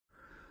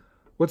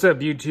What's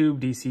up YouTube?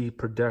 DC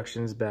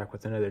Productions back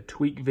with another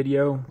tweak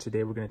video.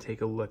 Today we're going to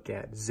take a look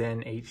at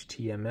Xen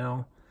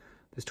HTML.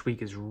 This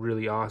tweak is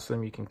really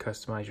awesome. You can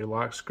customize your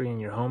lock screen,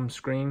 your home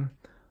screen,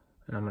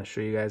 and I'm going to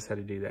show you guys how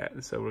to do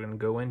that. So we're going to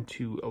go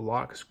into a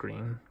lock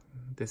screen.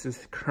 This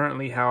is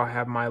currently how I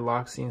have my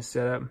lock screen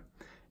set up.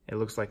 It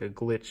looks like a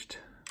glitched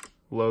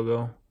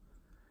logo.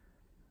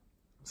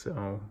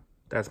 So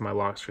that's my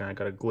lock screen. I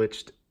got a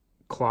glitched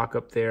clock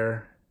up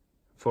there,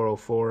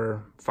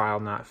 404,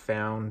 file not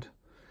found.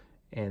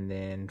 And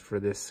then for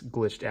this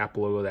glitched app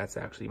logo, that's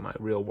actually my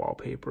real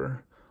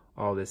wallpaper.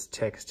 All this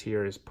text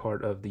here is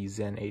part of the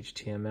Xen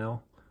HTML.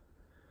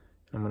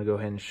 I'm gonna go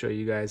ahead and show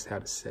you guys how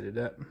to set it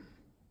up.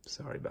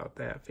 Sorry about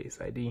that, Face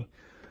ID.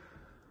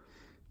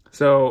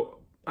 So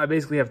I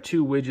basically have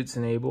two widgets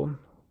enabled.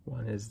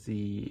 One is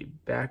the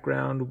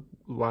background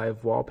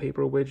live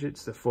wallpaper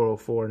widgets, the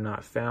 404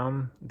 not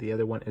found. The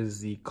other one is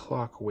the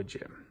clock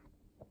widget.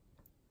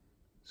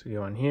 So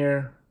go on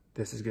here.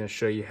 This is gonna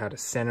show you how to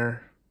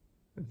center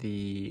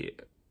the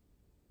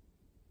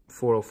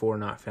 404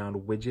 not found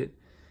widget.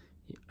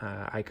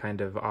 I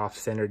kind of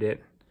off-centered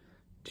it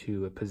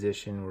to a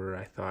position where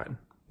I thought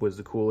was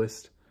the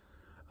coolest,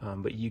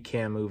 but you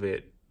can move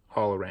it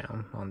all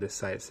around. On this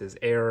side it says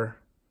error,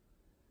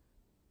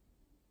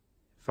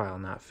 file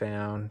not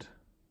found,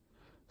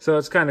 so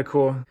it's kind of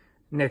cool.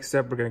 Next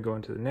up, we're going to go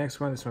into the next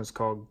one. This one's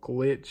called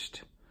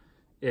glitched.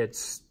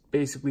 It's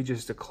basically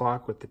just a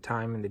clock with the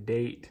time and the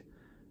date,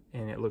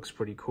 and it looks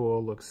pretty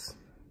cool. Looks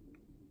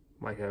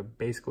like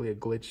basically a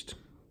glitched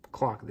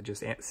clock that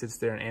just sits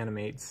there and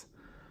animates.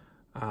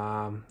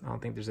 I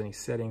don't think there's any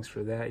settings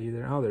for that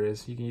either. Oh, there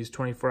is. You can use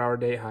 24-hour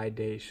date, high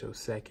date, show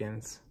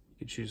seconds. You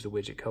can choose the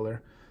widget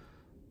color.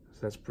 So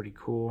that's pretty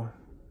cool.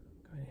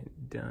 Go ahead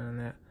and done on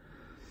that.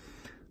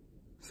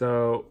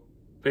 So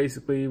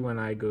basically when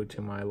I go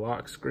to my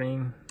lock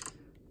screen,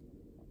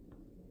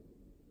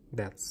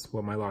 that's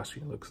what my lock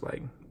screen looks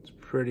like. It's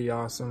pretty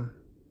awesome.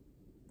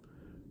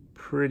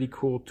 Pretty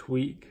cool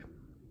tweak.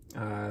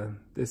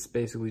 This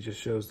basically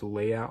just shows the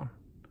layout.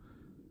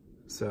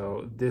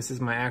 So this is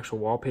my actual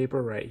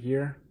wallpaper right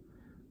here.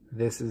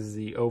 This is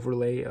the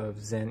overlay of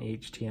Xen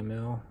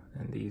HTML,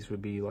 and these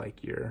would be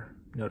like your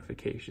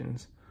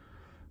notifications.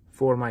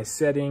 For my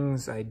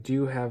settings, I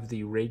do have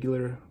the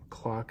regular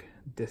clock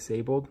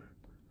disabled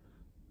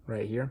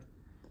right here.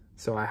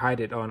 So I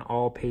hide it on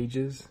all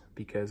pages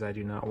because I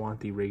do not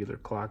want the regular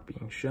clock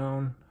being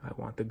shown. I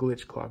want the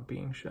glitch clock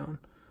being shown.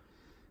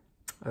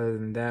 Other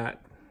than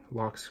that,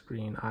 lock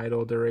screen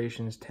idle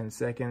duration is 10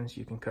 seconds.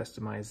 You can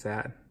customize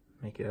that,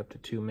 make it up to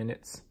 2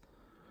 minutes.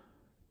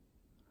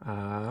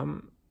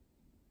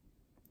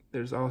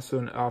 There's also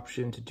an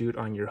option to do it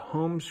on your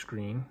home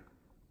screen.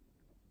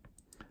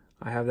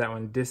 I have that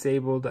one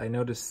disabled. I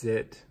noticed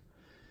that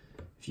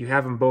if you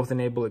have them both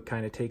enabled, it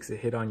kind of takes a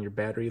hit on your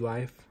battery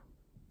life.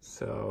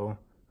 So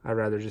I'd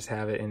rather just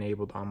have it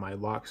enabled on my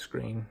lock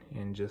screen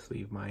and just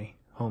leave my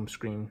home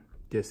screen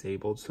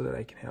disabled so that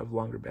I can have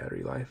longer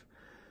battery life.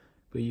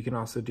 But you can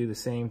also do the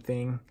same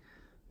thing.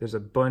 There's a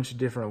bunch of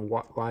different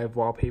live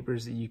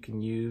wallpapers that you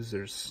can use.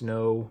 There's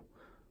snow.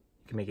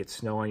 You can make it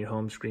snow on your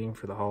home screen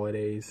for the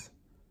holidays.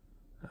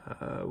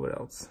 What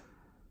else?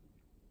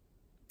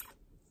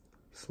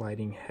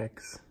 Sliding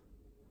hex.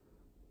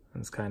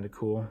 That's kind of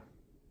cool.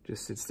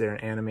 Just sits there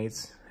and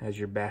animates as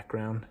your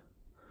background.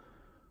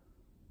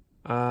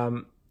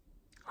 I'm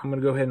going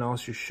to go ahead and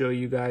also show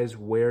you guys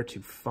where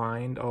to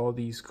find all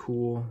these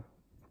cool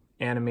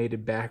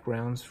animated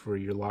backgrounds for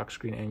your lock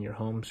screen and your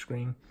home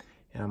screen.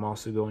 And I'm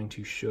also going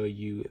to show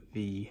you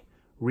the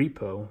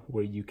repo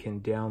where you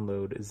can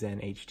download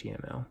Xen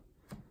HTML.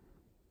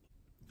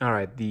 All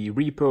right, the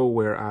repo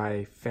where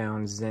I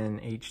found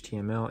Xen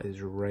HTML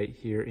is right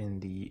here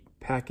in the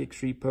package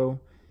repo,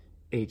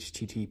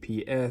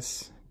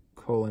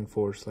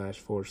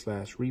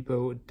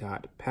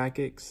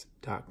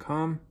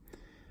 https://repo.packix.com.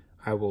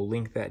 I will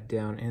link that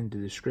down in the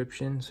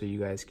description so you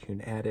guys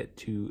can add it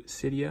to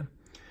Cydia.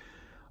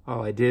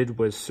 All I did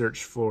was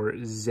search for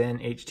Xen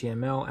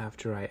HTML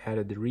after I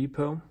added the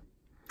repo.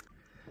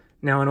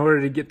 Now, in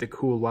order to get the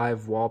cool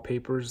live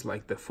wallpapers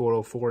like the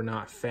 404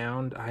 not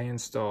found, I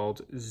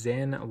installed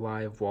Xen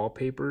live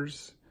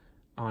wallpapers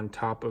on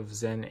top of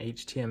Xen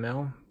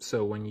HTML.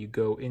 So when you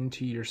go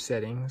into your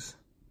settings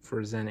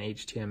for Xen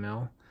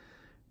HTML,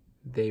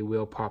 they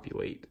will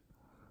populate.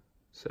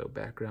 So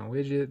background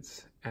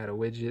widgets, add a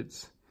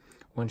widgets.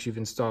 Once you've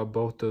installed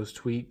both those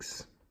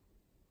tweaks,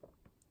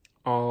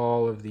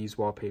 all of these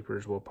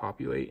wallpapers will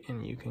populate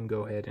and you can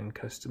go ahead and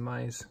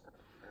customize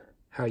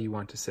how you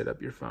want to set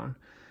up your phone.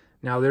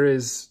 Now there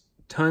is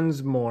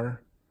tons more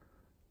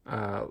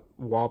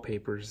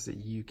wallpapers that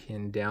you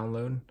can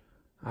download.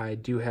 I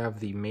do have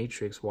the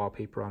Matrix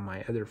wallpaper on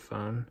my other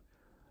phone.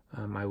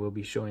 I will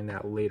be showing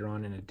that later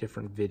on in a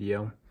different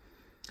video.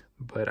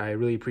 But I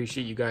really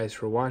appreciate you guys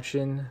for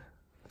watching.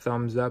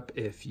 Thumbs up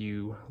if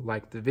you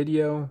liked the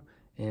video,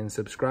 and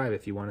subscribe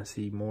if you want to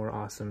see more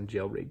awesome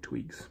jailbreak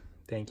tweaks.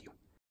 Thank you.